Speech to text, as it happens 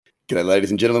G'day, ladies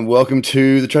and gentlemen. Welcome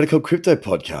to the Trader Cobb Crypto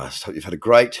Podcast. Hope you've had a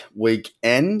great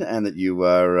weekend and that you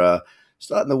are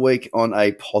starting the week on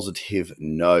a positive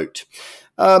note.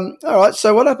 All right,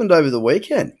 so what happened over the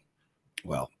weekend?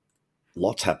 Well,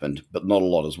 lots happened, but not a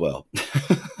lot as well.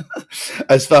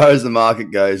 As far as the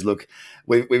market goes, look,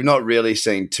 we've not really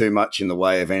seen too much in the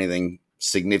way of anything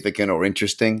significant or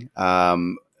interesting.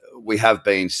 We have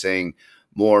been seeing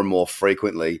more and more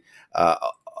frequently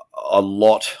a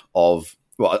lot of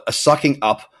a sucking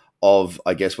up of,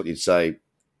 I guess what you'd say,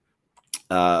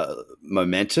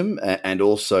 momentum and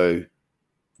also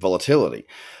volatility.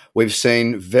 We've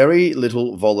seen very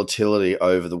little volatility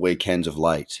over the weekends of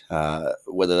late,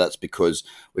 whether that's because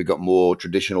we've got more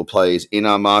traditional players in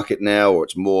our market now, or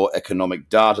it's more economic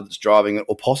data that's driving it,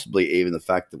 or possibly even the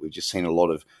fact that we've just seen a lot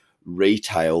of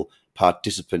retail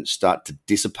participants start to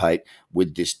dissipate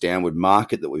with this downward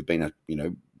market that we've been,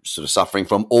 sort of suffering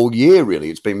from all year, really.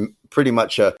 It's been pretty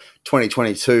much a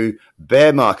 2022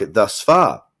 bear market thus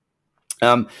far.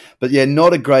 But yeah,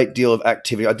 not a great deal of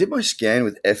activity. I did my scan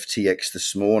with FTX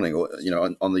this morning, or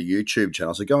on the YouTube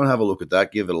channel. So go and have a look at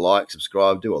that, give it a like,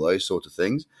 subscribe, do all those sorts of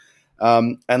things.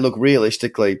 And look,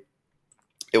 realistically,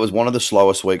 it was one of the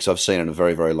slowest weeks I've seen in a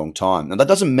very, very long time. And that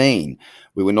doesn't mean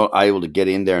we were not able to get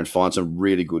in there and find some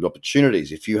really good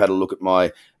opportunities. If you had a look at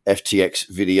my FTX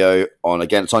video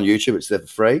it's on YouTube, it's there for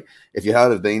free. If you had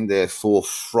have been there for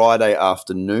Friday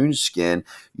afternoon scan,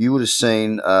 you would have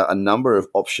seen a number of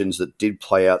options that did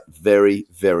play out very,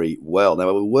 very well.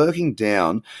 Now, we're working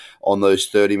down on those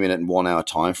 30-minute and 1 hour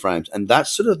timeframes. And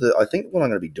that's sort of I think what I'm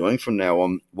going to be doing from now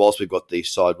on whilst we've got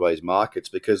these sideways markets,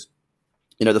 because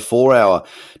the 4 hour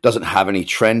doesn't have any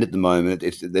trend at the moment.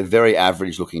 They're very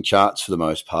average looking charts for the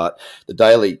most part. The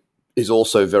daily is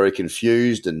also very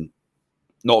confused and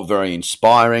not very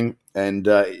inspiring. And,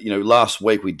 last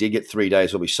week we did get 3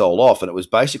 days where we sold off, and it was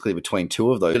basically between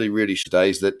two of those really, really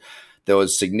days that there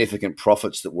was significant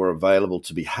profits that were available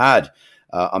to be had.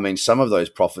 Some of those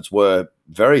profits were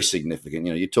very significant.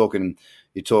 You're talking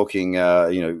 15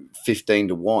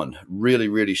 to 1, really,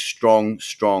 really strong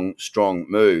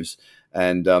moves.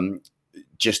 And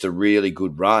just a really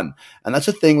good run. And that's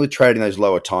the thing with trading those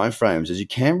lower time frames, is you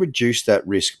can reduce that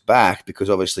risk back, because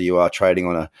obviously you are trading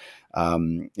on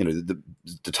the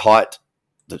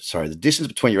distance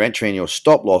between your entry and your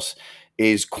stop loss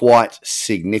is quite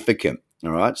significant.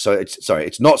 All right. So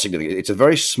it's not significant. It's a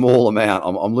very small amount.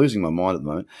 I'm losing my mind at the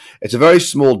moment. It's a very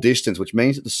small distance, which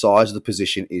means that the size of the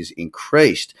position is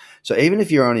increased. So even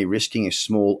if you're only risking a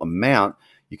small amount,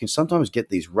 you can sometimes get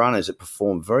these runners that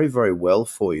perform very, very well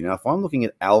for you. Now, if I'm looking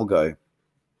at Algo,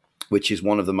 which is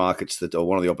one of the markets or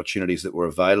one of the opportunities that were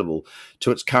available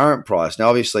to its current price. Now,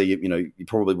 obviously, you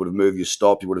probably would have moved your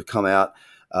stop. You would have come out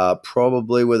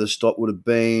probably where the stop would have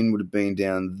been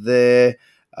down there.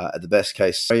 At the best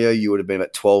case scenario, you would have been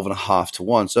about 12.5 to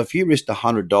 1. So if you risked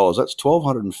 $100, that's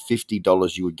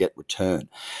 $1,250 you would get return.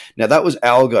 Now, that was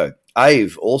Algo.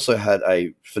 Aave also had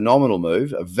a phenomenal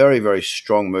move, a very, very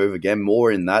strong move. Again,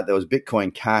 more in that. There was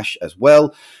Bitcoin Cash as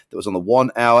well that was on the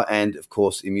 1 hour, and, of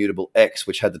course, Immutable X,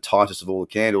 which had the tightest of all the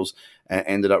candles and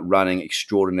ended up running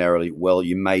extraordinarily well.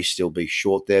 You may still be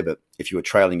short there, but if you were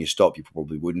trailing your stop, you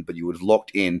probably wouldn't, but you would have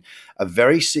locked in a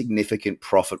very significant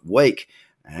profit week.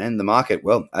 And the market,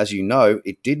 well, as you know,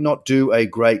 it did not do a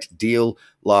great deal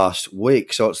last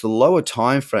week. So it's the lower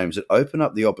time frames that open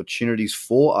up the opportunities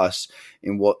for us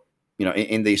in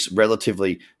in these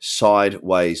relatively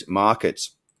sideways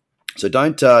markets. So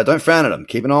don't frown at them.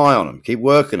 Keep an eye on them. Keep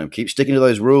working them. Keep sticking to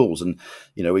those rules. And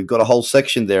we've got a whole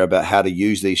section there about how to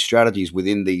use these strategies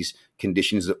within these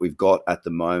conditions that we've got at the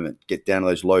moment. Get down to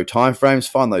those low time frames,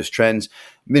 find those trends,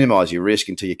 minimize your risk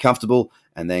until you're comfortable,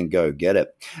 and then go get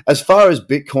it. As far as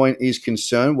Bitcoin is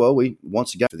concerned, well, we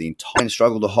once again for the entire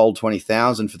struggle to hold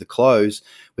 20,000 for the close.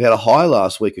 We had a high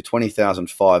last week of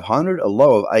 20,500, a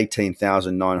low of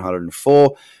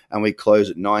 18,904. And we closed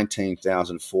at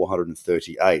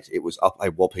 19,438. It was up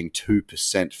a whopping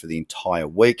 2% for the entire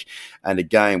week. And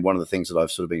again, one of the things that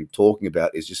I've sort of been talking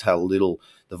about is just how little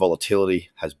the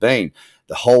volatility has been.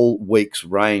 The whole week's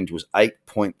range was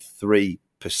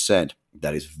 8.3%.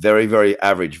 That is very, very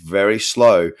average, very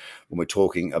slow when we're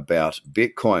talking about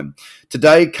Bitcoin.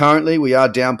 Today, currently, we are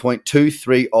down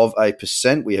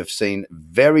 0.23%. We have seen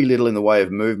very little in the way of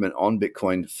movement on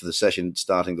Bitcoin for the session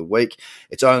starting the week.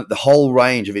 The whole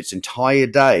range of its entire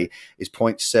day is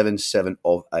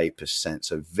 0.77%.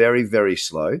 So very, very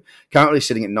slow. Currently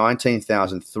sitting at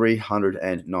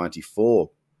 19,394.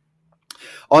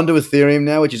 On to Ethereum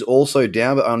now, which is also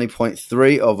down, but only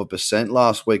 0.3%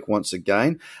 last week once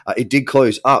again. It did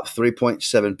close up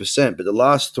 3.7%, but the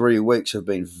last 3 weeks have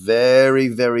been very,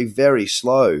 very, very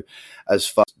slow. as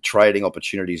far as trading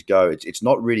opportunities go. It's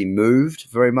not really moved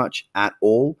very much at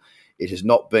all. It has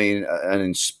not been an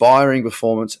inspiring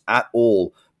performance at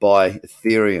all by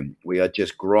Ethereum. We are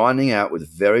just grinding out with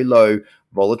very low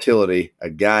volatility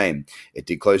again. It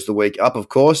did close the week up, of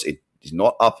course. It is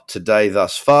not up today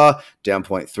thus far, down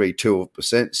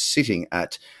 0.32%, sitting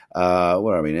at,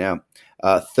 where are we now?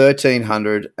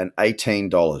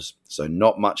 $1,318. So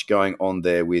not much going on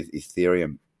there with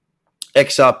Ethereum.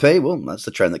 XRP, well, that's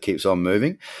the trend that keeps on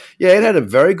moving. Yeah, it had a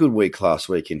very good week last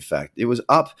week, in fact. It was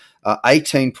up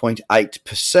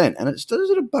 18.8%, and it's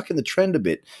sort of bucking the trend a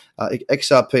bit.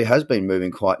 XRP has been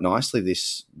moving quite nicely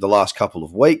the last couple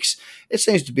of weeks. It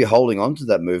seems to be holding on to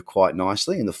that move quite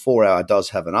nicely, and the 4-hour does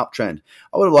have an uptrend.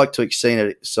 I would have liked to have seen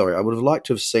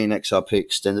XRP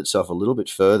extend itself a little bit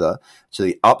further to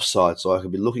the upside, so I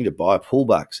could be looking to buy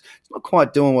pullbacks. It's not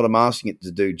quite doing what I'm asking it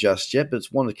to do just yet, but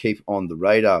it's one to keep on the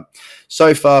radar.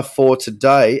 So far for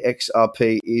today,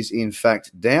 XRP is in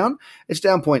fact down. It's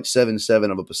down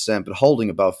 0.77%, but holding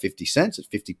above 50 cents at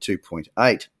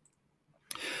 52.8.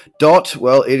 DOT,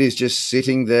 well, it is just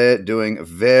sitting there doing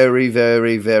very,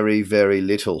 very, very, very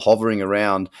little, hovering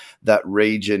around that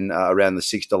region around the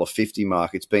 $6.50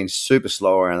 mark. It's been super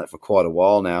slow around that for quite a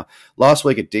while now. Last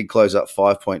week it did close up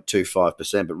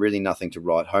 5.25%, but really nothing to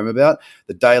write home about.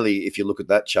 The daily, if you look at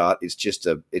that chart, it's just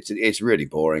it's really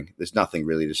boring. There's nothing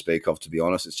really to speak of, to be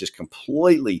honest. It's just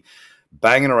completely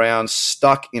banging around,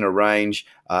 stuck in a range,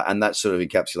 and that sort of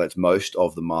encapsulates most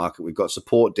of the market. We've got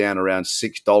support down around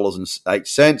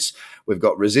 $6.08. We've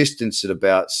got resistance at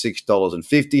about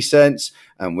 $6.50,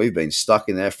 and we've been stuck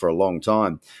in there for a long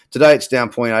time. Today, it's down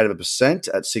 0.8%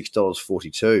 at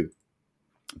 $6.42.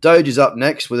 Doge is up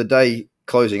next with a day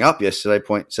closing up yesterday,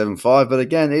 0.75, but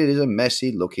again, it is a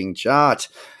messy-looking chart.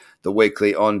 The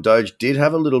weekly on Doge did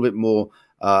have a little bit more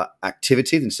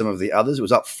activity than some of the others. It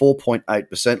was up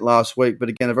 4.8% last week, but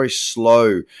again, a very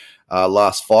slow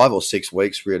last 5 or 6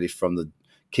 weeks, really, from the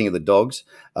king of the dogs.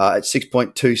 At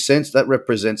 6.2 cents, that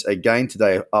represents a gain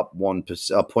today up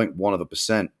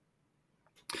 0.1%.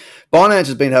 Binance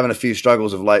has been having a few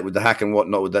struggles of late with the hack and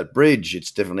whatnot with that bridge. It's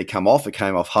definitely come off. It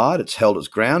came off hard. It's held its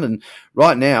ground. And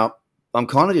right now, I'm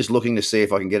kind of just looking to see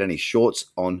if I can get any shorts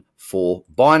on for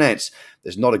Binance.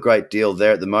 There's not a great deal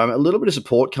there at the moment. A little bit of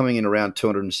support coming in around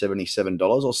 $277.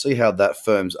 I'll see how that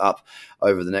firms up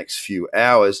over the next few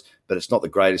hours, but it's not the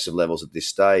greatest of levels at this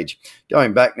stage.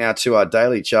 Going back now to our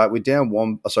daily chart, we're down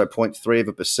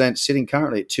 0.3%, sitting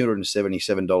currently at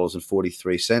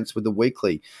 $277.43, with the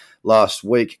weekly last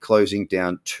week closing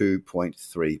down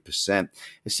 2.3%.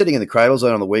 It's sitting in the cradle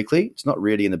zone on the weekly. It's not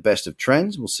really in the best of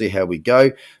trends. We'll see how we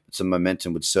go, but some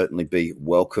momentum would certainly be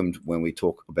welcomed when we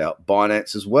talk about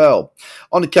Binance as well.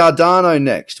 On to Cardano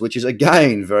next, which is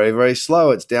again very, very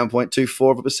slow. It's down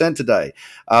 0.24% today.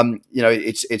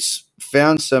 It's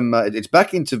found some. It's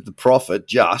back into the profit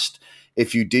just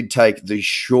if you did take the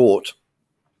short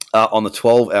on the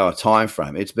 12-hour time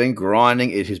frame. It's been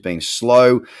grinding. It has been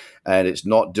slow, and it's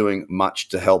not doing much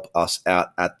to help us out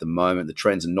at the moment. The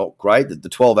trends are not great. The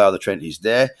 12-hour, the trend is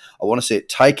there. I want to see it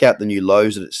take out the new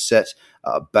lows that it's set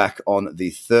back on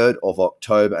the 3rd of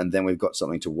October, and then we've got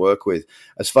something to work with.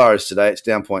 As far as today, it's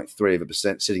down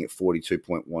 0.3%, sitting at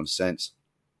 42.1 cents.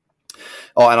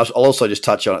 Oh, and I'll also just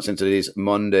touch on it since it is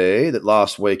Monday, that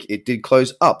last week it did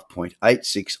close up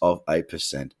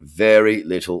 0.86%. Very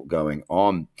little going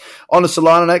on. On to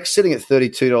Solana next, sitting at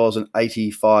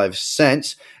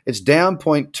 $32.85. It's down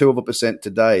 0.2%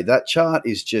 today. That chart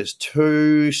is just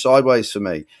too sideways for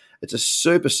me. It's a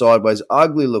super sideways,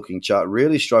 ugly-looking chart,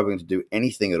 really struggling to do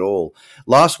anything at all.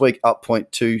 Last week, up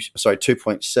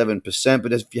 2.7%,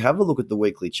 but if you have a look at the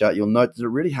weekly chart, you'll note that it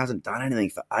really hasn't done anything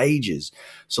for ages.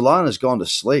 Solana's gone to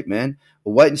sleep, man.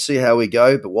 We'll wait and see how we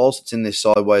go, but whilst it's in this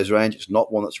sideways range, it's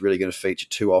not one that's really going to feature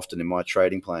too often in my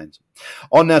trading plans.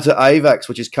 On now to AVAX,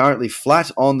 which is currently flat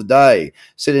on the day,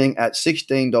 sitting at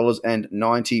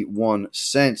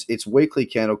 $16.91. Its weekly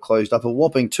candle closed up a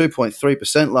whopping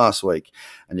 2.3% last week,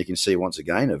 and you can see once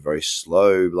again a very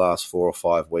slow last 4 or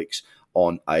 5 weeks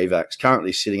on AVAX,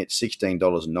 currently sitting at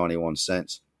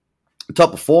 $16.91. The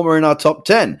top performer in our top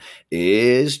 10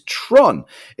 is Tron.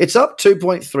 It's up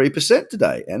 2.3%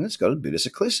 today, and it's got a bit of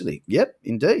cyclicity. Yep,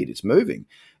 indeed, it's moving.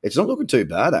 It's not looking too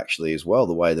bad, actually, as well,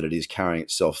 the way that it is carrying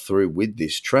itself through with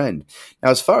this trend. Now,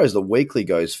 as far as the weekly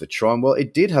goes for Tron, well,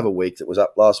 it did have a week that was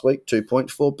up last week,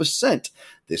 2.4%.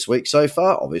 This week so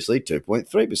far, obviously,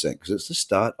 2.3%, because it's the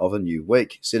start of a new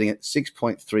week. Sitting at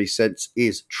 6.3 cents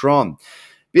is Tron.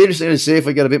 Be interesting to see if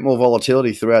we get a bit more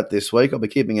volatility throughout this week. I'll be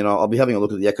having a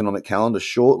look at the economic calendar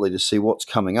shortly to see what's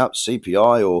coming up,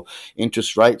 CPI or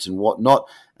interest rates and whatnot,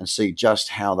 and see just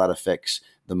how that affects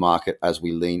the market as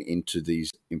we lean into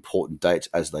these important dates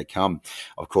as they come.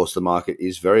 Of course, the market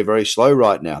is very, very slow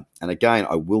right now. And again,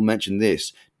 I will mention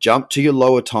this. Jump to your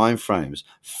lower time frames.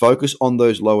 Focus on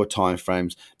those lower time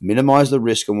frames. Minimize the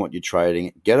risk on what you're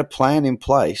trading. Get a plan in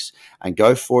place and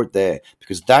go for it there,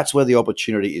 because that's where the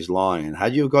opportunity is lying. And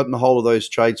had you gotten a hold of those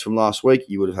trades from last week,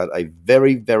 you would have had a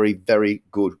very, very, very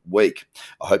good week.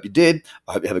 I hope you did.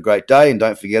 I hope you have a great day. And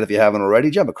don't forget, if you haven't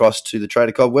already, jump across to the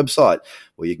Trader Cobb website,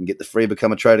 where you can get the free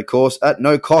Become a Trader course at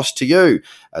no cost to you,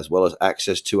 as well as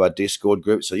access to our Discord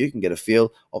group so you can get a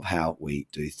feel of how we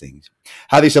do things.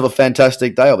 Have yourself a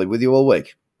fantastic day. I'll be with you all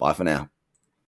week. Bye for now.